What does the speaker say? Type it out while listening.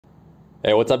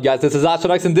Hey, what's up guys? This is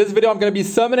Astranox. In this video, I'm going to be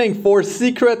summoning for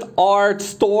Secret Art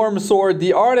Storm Sword,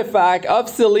 the artifact of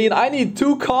Celine. I need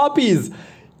 2 copies.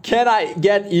 Can I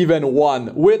get even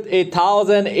one? With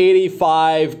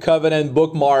 1,085 Covenant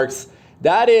Bookmarks,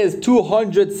 that is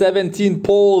 217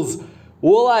 pulls.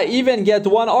 Will I even get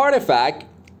one artifact?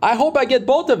 I hope I get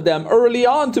both of them early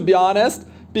on, to be honest,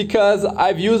 because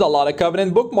I've used a lot of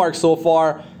Covenant Bookmarks so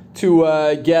far to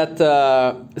get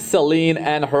Celine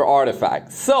and her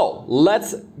artifact. So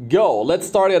let's go. Let's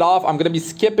start it off. I'm gonna be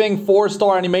skipping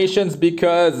 4-star animations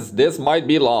because this might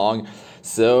be long.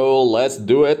 So let's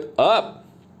do it up.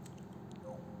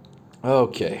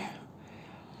 Okay.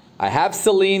 I have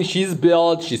Celine. She's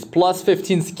built. She's plus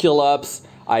 15 skill ups.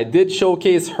 I did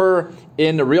showcase her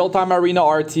in Real-Time Arena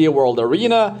RTA World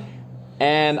Arena,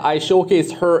 and I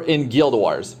showcased her in Guild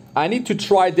Wars. I need to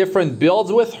try different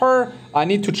builds with her. I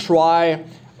need to try,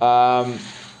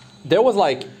 there was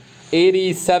like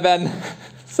 87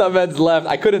 summons left.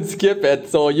 I couldn't skip it,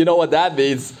 so you know what that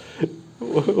means.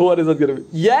 What is it gonna be?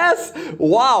 Yes!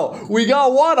 Wow, we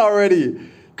got one already.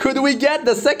 Could we get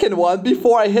the second one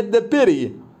before I hit the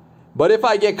pity? But if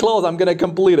I get close, I'm gonna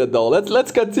complete it though.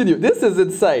 Let's continue. This is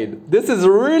insane. This is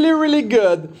really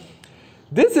good.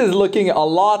 This is looking a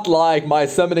lot like my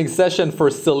summoning session for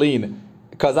Celine,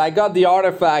 because I got the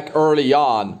artifact early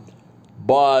on,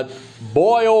 but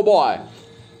boy oh boy,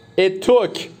 it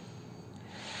took,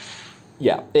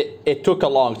 yeah, it took a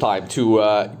long time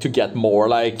to get more.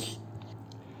 Like,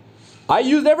 I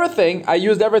used everything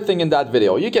in that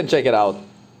video. You can check it out.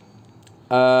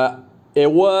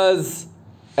 It was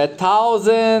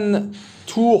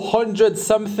 1,200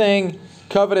 something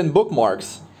Covenant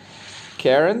Bookmarks.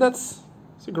 Karen, that's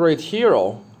a great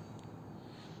hero.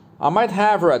 I might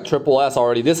have her at Triple S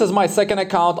already. This is my second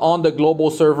account on the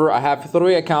global server. I have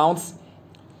 3 accounts.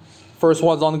 First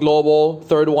one's on global,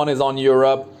 third one is on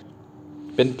Europe.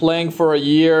 Been playing for a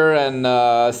year and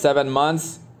 7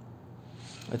 months.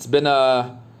 It's been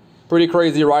a pretty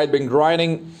crazy ride. Been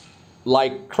grinding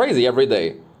like crazy every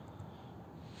day.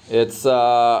 It's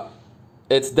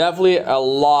definitely a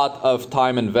lot of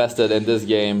time invested in this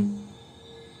game.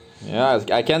 Yeah,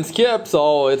 I can skip,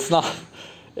 so it's not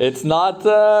you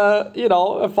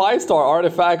know, a 5-star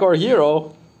artifact or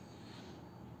hero.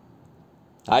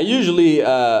 I usually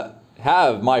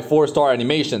have my 4-star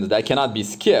animations that cannot be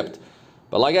skipped,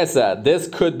 but like I said, this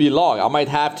could be long. I might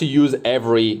have to use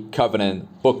every Covenant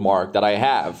bookmark that I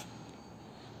have,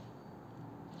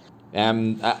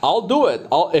 and I'll do it.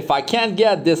 If I can't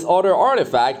get this other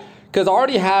artifact, because I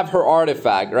already have her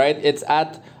artifact, right? It's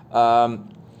at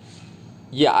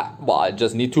yeah, well, I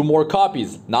just need 2 more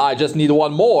copies. Now I just need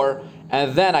 1 more,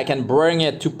 and then I can bring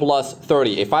it to plus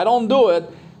 30. If I don't do it,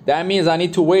 that means I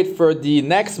need to wait for the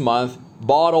next month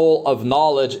Bottle of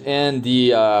Knowledge in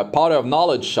the Powder of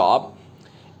Knowledge shop.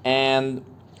 And,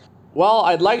 well,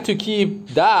 I'd like to keep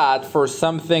that for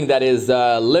something that is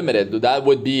limited. That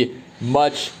would be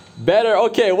much better.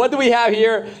 Okay, what do we have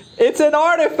here? It's an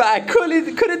artifact. Could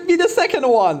it be the second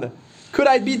one? Could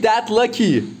I be that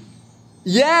lucky?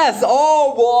 Yes!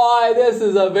 Oh boy, this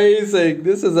is amazing.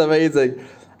 This is amazing.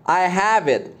 I have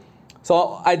it.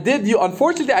 So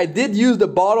unfortunately, I did use the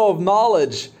Bottle of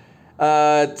Knowledge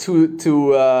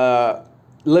to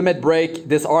limit break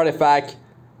this artifact,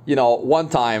 you know, one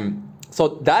time. So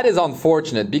that is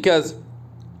unfortunate, because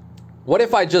what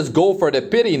if I just go for the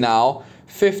pity now?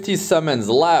 50 summons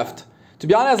left. To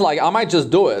be honest, like, I might just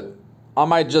do it. I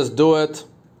might just do it.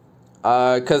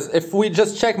 Because if we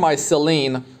just check my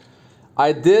Celine,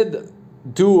 I did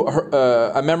do her,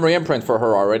 a memory imprint for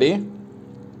her already.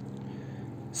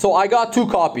 So I got 2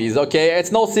 copies, okay?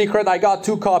 It's no secret, I got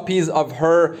 2 copies of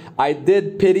her. I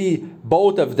did pity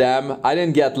both of them. I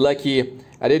didn't get lucky.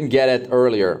 I didn't get it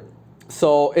earlier.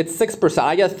 So it's 6%.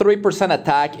 I get 3%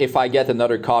 attack if I get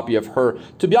another copy of her.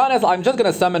 To be honest, I'm just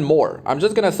gonna summon more. I'm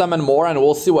just gonna summon more and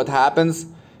we'll see what happens,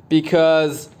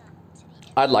 because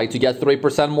I'd like to get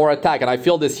 3% more attack. And I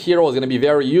feel this hero is gonna be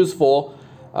very useful.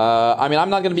 I mean, I'm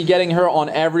not going to be getting her on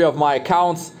every of my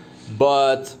accounts,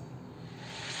 but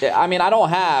I mean, I don't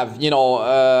have, you know,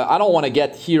 I don't want to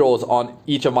get heroes on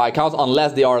each of my accounts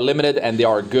unless they are limited and they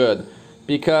are good,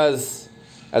 because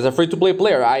as a free-to-play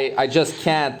player, I just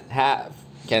can't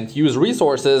use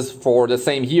resources for the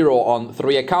same hero on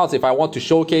 3 accounts. If I want to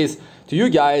showcase to you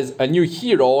guys a new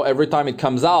hero every time it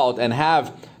comes out and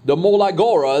have the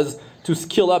Molagoras to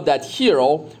skill up that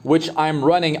hero, which I'm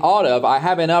running out of. I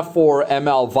have enough for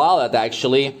ML Violet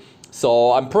actually,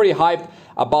 so I'm pretty hyped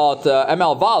about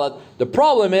ML Violet. The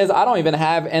problem is I don't even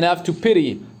have enough to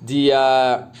pity the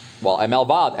well, ML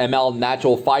Violet, ML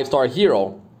natural 5-star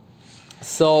hero.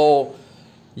 So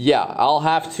yeah, I'll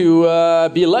have to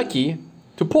be lucky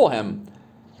to pull him.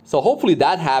 So hopefully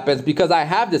that happens, because I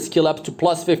have the skill up to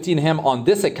plus 15 him on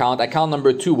this account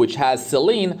number 2, which has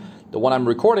Celine, the one I'm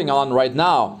recording on right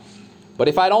now. But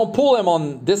if I don't pull him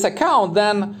on this account,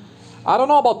 then I don't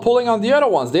know about pulling on the other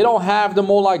ones. They don't have the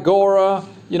Molagora.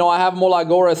 You know, I have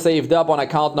Molagora saved up on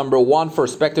account number 1 for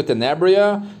Spectre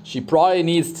Tenebria. She probably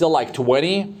needs still like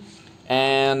 20.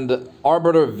 And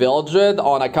Arbiter Vildred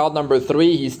on account number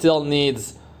 3, he still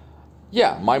needs...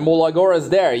 Yeah, my Molagora is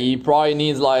there. He probably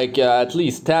needs like at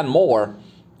least 10 more.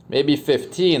 Maybe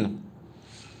 15.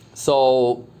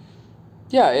 So...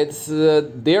 yeah, it's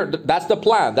there. That's the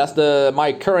plan. That's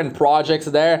my current projects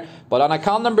there. But on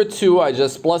account number 2, I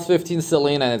just plus 15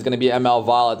 Celine, and it's gonna be ML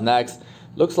Violet next.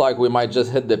 Looks like we might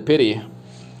just hit the pity.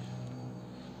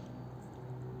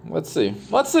 Let's see.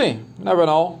 Let's see. Never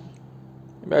know.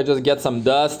 Maybe I just get some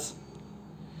dust.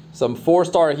 Some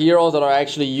 4-star heroes that are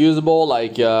actually usable,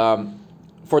 like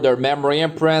for their memory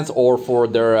imprints, or for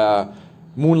their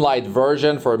Moonlight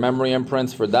version for memory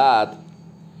imprints for that.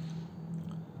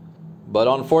 But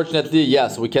unfortunately,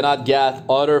 yes, we cannot get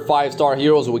other 5-star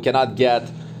heroes. We cannot get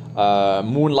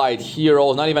Moonlight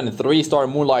heroes, not even 3-star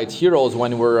Moonlight heroes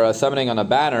when we're summoning on a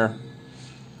banner.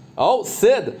 Oh,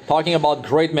 Sid, talking about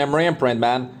great memory imprint,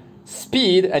 man.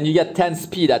 Speed, and you get 10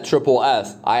 speed at triple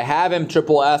S. I have him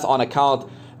triple S on account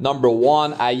number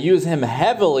 1. I use him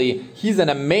heavily. He's an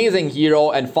amazing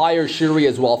hero, and Fire Shuri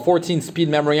as well. 14 speed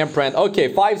memory imprint.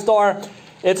 Okay, 5-star.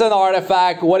 It's an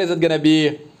artifact. What is it gonna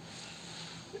be?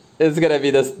 It's gonna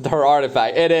be her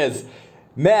artifact. It is.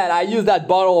 Man, I use that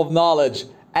bottle of knowledge.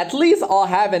 At least I'll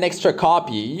have an extra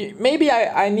copy. Maybe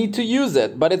I need to use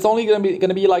it, but it's only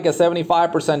gonna be like a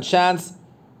 75% chance.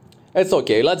 It's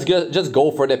okay. Let's just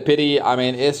go for the pity. I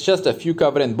mean, it's just a few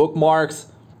Covenant bookmarks.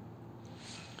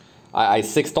 I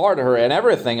 6-starred her and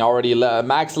everything already,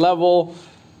 max level.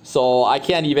 So I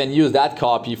can't even use that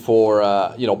copy for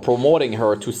you know, promoting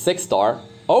her to 6-star.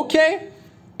 Okay.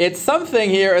 It's something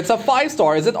here. It's a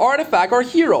 5-star. Is it artifact or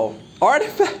hero?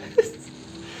 Artifact.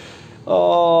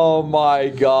 Oh my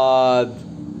god.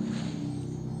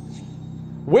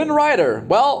 Wind Rider.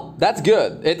 Well, that's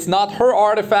good. It's not her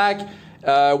artifact.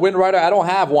 Wind Rider, I don't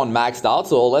have one maxed out,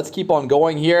 so let's keep on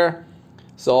going here.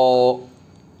 So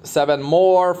 7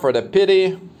 more for the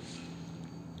pity.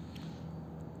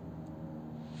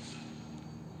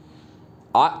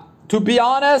 To be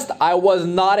honest, I was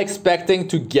not expecting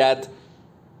to get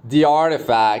the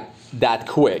artifact that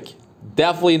quick.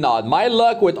 Definitely not. My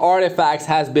luck with artifacts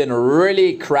has been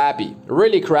really crappy.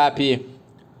 Really crappy.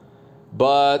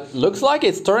 But looks like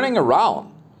it's turning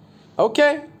around.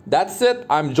 Okay, that's it.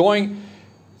 I'm joining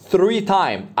 3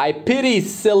 times. I pity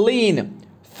Celine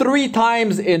 3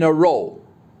 times in a row.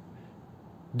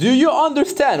 Do you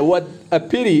understand what a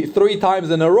pity 3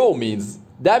 times in a row means?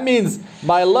 That means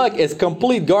my luck is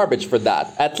complete garbage for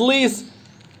that. At least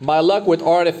my luck with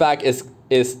artifact is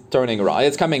turning around.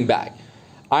 It's coming back.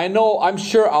 I know, I'm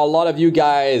sure a lot of you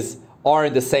guys are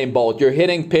in the same boat. You're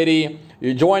hitting pity.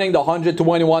 You're joining the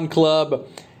 121 club.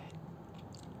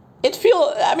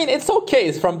 I mean, it's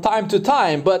okay from time to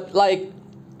time, but like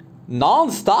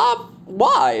non-stop?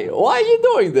 Why? Why are you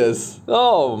doing this?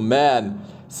 Oh man.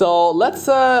 So let's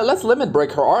limit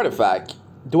break her artifact.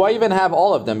 Do I even have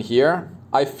all of them here?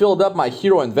 I filled up my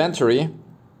hero inventory.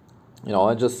 You know,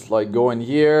 I just like go in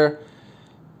here,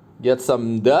 get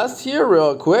some dust here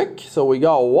real quick. So we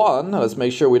got 1. Let's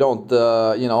make sure we don't,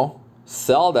 you know,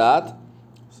 sell that.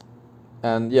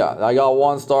 And yeah, I got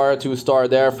 1 star, 2 star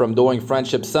there from doing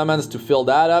friendship summons to fill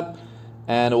that up.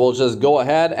 And we'll just go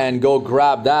ahead and go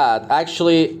grab that.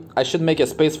 Actually, I should make a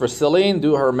space for Celine,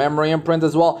 do her memory imprint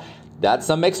as well. That's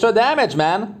some extra damage,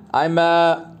 man.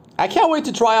 I can't wait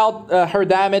to try out her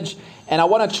damage, and I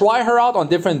want to try her out on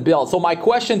different builds. So my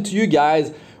question to you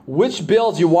guys, which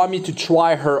builds you want me to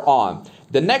try her on?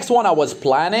 The next one I was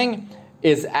planning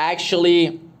is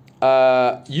actually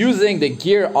using the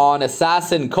gear on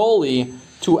Assassin Coley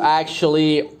to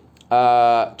actually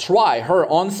try her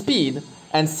on speed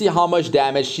and see how much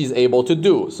damage she's able to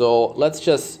do. So let's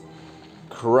just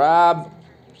grab,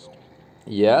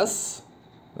 yes,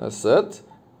 that's it.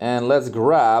 And let's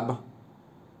grab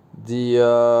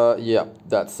the, yeah,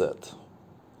 that's it.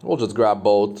 We'll just grab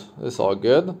both, it's all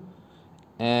good.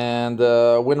 And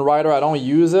Wind Rider, I don't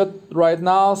use it right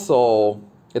now, so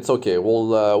it's okay.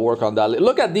 We'll work on that.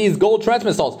 Look at these gold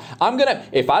transmit stones. I'm gonna,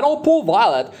 if I don't pull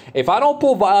Violet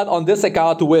on this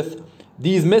account with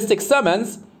these mystic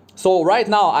summons, so right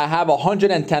now I have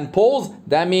 110 pulls.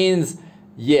 That means,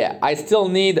 yeah, I still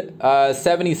need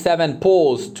 77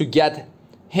 pulls to get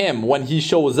him when he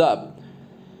shows up.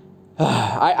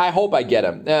 I hope I get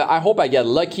him. I hope I get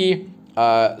lucky.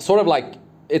 Sort of like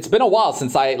it's been a while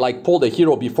since I like pulled a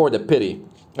hero before the pity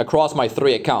across my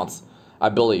 3 accounts, I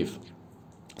believe.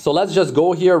 So let's just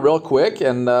go here real quick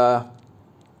and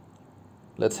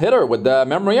let's hit her with the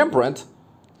memory imprint.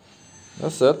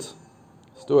 That's it.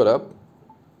 Let's do it up.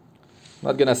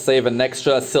 Not gonna save an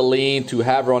extra Celine to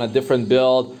have her on a different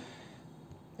build.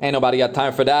 Ain't nobody got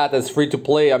time for that. It's free to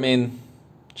play. I mean,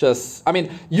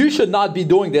 you should not be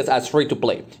doing this as free to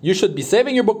play. You should be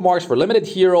saving your bookmarks for limited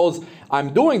heroes.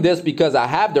 I'm doing this because I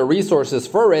have the resources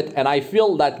for it, and I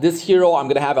feel that this hero I'm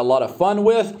gonna have a lot of fun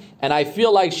with, and I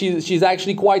feel like she's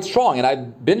actually quite strong, and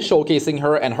I've been showcasing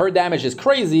her, and her damage is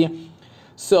crazy.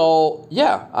 So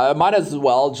yeah, I might as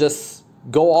well just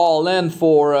go all in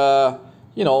for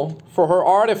you know, for her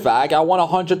artifact. I want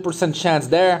 100% chance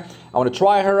there. I want to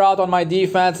try her out on my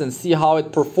defense and see how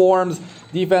it performs.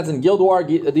 Defense in Guild War,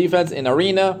 defense in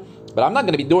Arena. But I'm not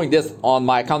going to be doing this on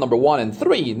my account number 1 and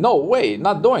 3. No way,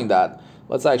 not doing that.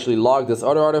 Let's actually log this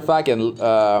other artifact and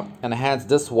enhance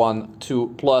this one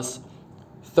to plus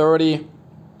 30.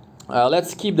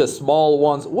 Let's keep the small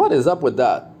ones. What is up with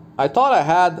that? I thought I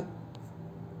had...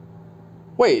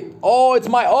 Wait, oh, it's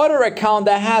my other account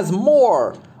that has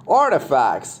more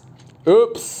artifacts.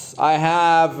 Oops, I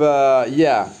have,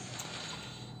 yeah,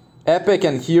 epic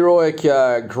and heroic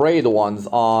grade ones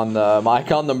on my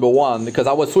account number 1 because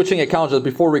I was switching accounts just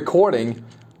before recording.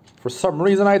 For some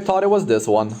reason, I thought it was this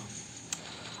one.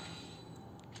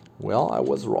 Well, I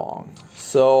was wrong.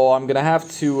 So I'm gonna have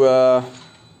to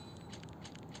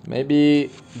maybe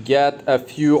get a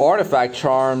few artifact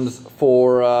charms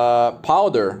for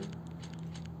powder.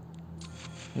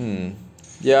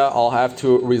 Yeah, I'll have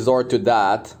to resort to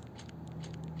that.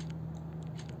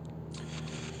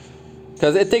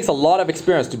 Because it takes a lot of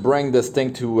experience to bring this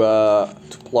thing to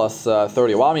plus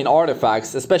 30. Well, I mean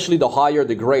artifacts, especially the higher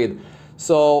the grade.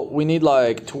 So we need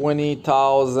like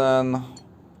 20,000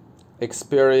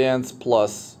 experience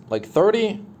plus like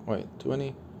 30? Wait,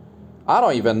 20? I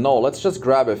don't even know. Let's just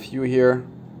grab a few here.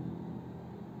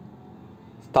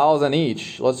 1,000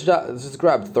 each. Let's just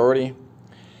grab 30.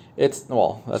 It's,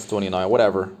 well, that's 29,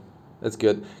 whatever. It's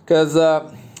good. Because,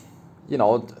 you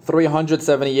know,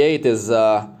 378 is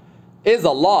a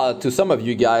lot to some of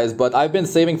you guys, but I've been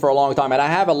saving for a long time, and I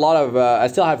have a lot of, I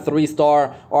still have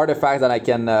 3-star artifacts that I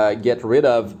can get rid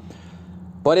of.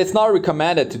 But it's not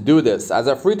recommended to do this. As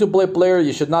a free-to-play player,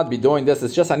 you should not be doing this.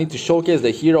 It's just I need to showcase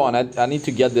the hero, and I need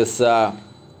to get this, show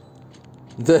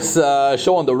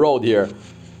on the road here.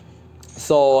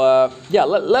 So yeah,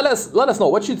 let us know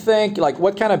what you think. Like,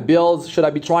 what kind of builds should I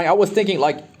be trying? I was thinking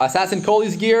like Assassin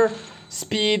Coley's gear,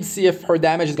 speed, see if her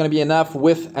damage is gonna be enough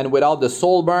with and without the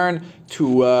soul burn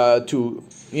to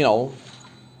you know,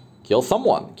 kill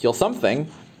someone, kill something.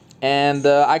 And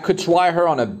I could try her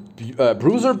on a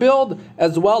bruiser build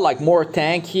as well, like more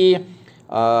tanky.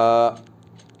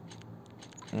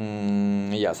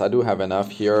 Yes, I do have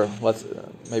enough here. Let's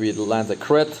maybe it lands a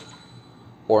crit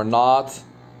or not.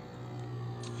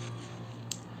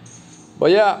 But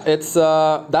yeah, it's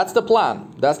that's the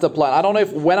plan. That's the plan. I don't know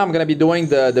when I'm gonna be doing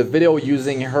the video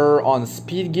using her on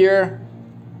speed gear.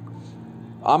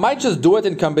 I might just do it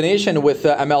in combination with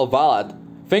ML Valat.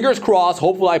 Fingers crossed.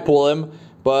 Hopefully I pull him.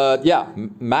 But yeah,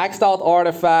 maxed out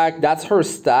artifact. That's her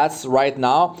stats right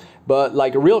now. But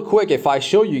like real quick, if I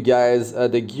show you guys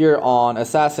the gear on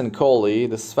Assassin Coley,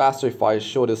 this is faster if I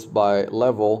show this by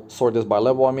level, sort this by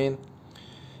level. I mean,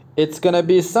 it's gonna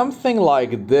be something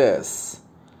like this.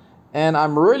 And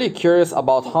I'm really curious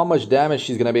about how much damage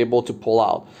she's gonna be able to pull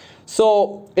out.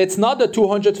 So it's not the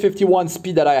 251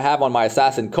 speed that I have on my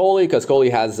Assassin Coley, because Coley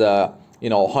has you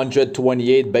know,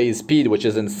 128 base speed, which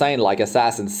is insane, like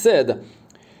Assassin Sid.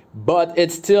 But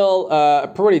it's still a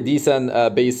pretty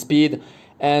decent base speed.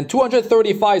 And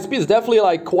 235 speed is definitely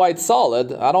like quite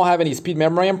solid. I don't have any speed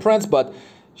memory imprints, but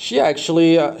she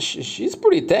actually she's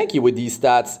pretty tanky with these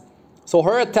stats. So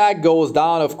her attack goes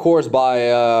down, of course,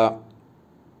 by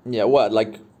yeah, what,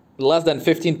 like less than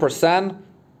 15%.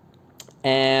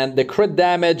 And the crit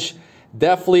damage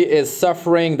definitely is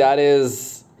suffering. That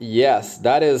is, yes,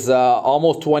 that is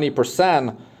almost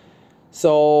 20%.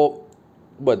 So,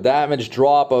 but damage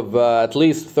drop of at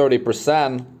least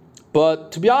 30%.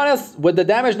 But to be honest, with the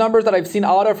damage numbers that I've seen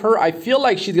out of her, I feel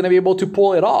like she's going to be able to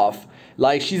pull it off.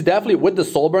 Like, she's definitely, with the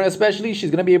soul burn especially, she's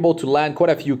going to be able to land quite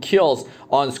a few kills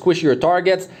on squishier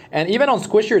targets. And even on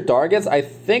squishier targets, I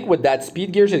think with that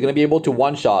speed gear, she's going to be able to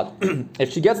one-shot.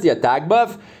 If she gets the attack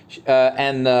buff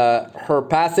and her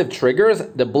passive triggers,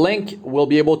 the blink will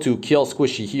be able to kill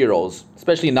squishy heroes.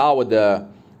 Especially now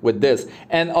with this.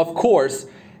 And of course,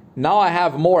 now I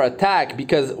have more attack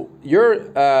because your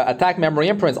attack memory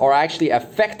imprints are actually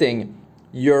affecting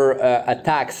your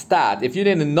attack stat. If you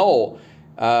didn't know,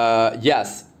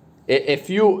 yes, if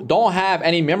you don't have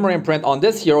any memory imprint on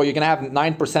this hero, you're gonna have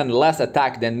 9% less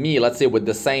attack than me, let's say with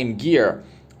the same gear.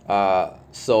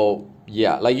 So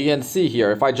yeah, like you can see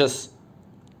here, if I just,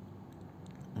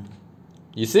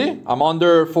 you see, I'm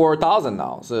under 4,000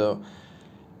 now. So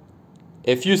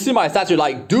if you see my stats, you're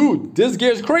like, dude, this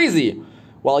gear is crazy.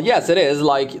 Well, yes, it is.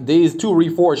 Like, these two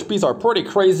reforged pieces are pretty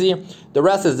crazy. The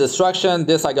rest is destruction.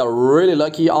 This I got really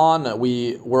lucky on.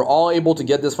 We were all able to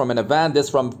get this from an event. This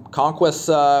from Conquest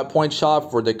Point Shop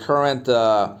for the current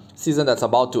season that's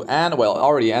about to end. Well, it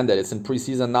already ended. It's in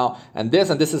preseason now. And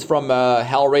this is from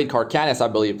Hell Raid Carcanis, I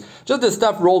believe. Just this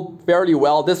stuff rolled fairly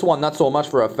well. This one, not so much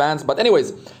for a fans. But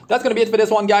anyways, that's going to be it for this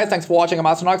one, guys. Thanks for watching. I'm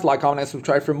Astranox. Like, comment, and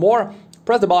subscribe for more.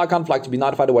 Press the bell icon to be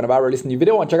notified whenever I release a new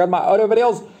video. And check out my other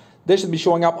videos. They should be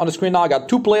showing up on the screen now. I got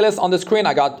two playlists on the screen.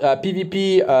 I got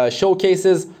PvP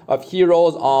showcases of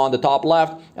heroes on the top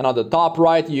left, and on the top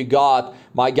right you got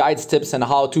my guides, tips, and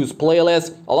how-tos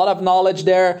playlist. A lot of knowledge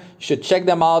there. You should check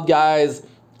them out, guys.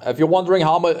 If you're wondering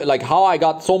how much, like how I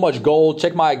got so much gold,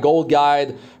 check my gold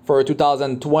guide for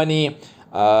 2020.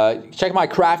 Check my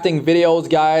crafting videos,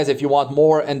 guys, if you want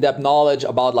more in-depth knowledge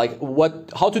about like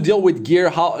how to deal with gear,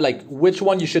 how, like, which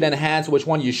one you should enhance, which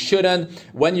one you shouldn't,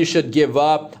 when you should give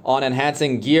up on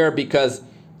enhancing gear, because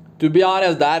to be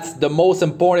honest, that's the most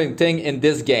important thing in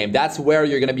this game. That's where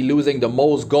you're gonna be losing the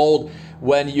most gold,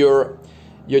 when you're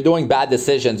doing bad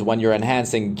decisions, when you're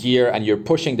enhancing gear and you're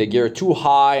pushing the gear too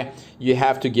high. You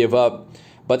have to give up.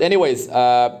 But anyways,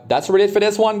 that's really it for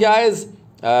this one, guys.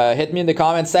 Hit me in the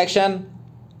comment section.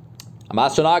 I'm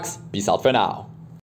Astranox. Peace out for now.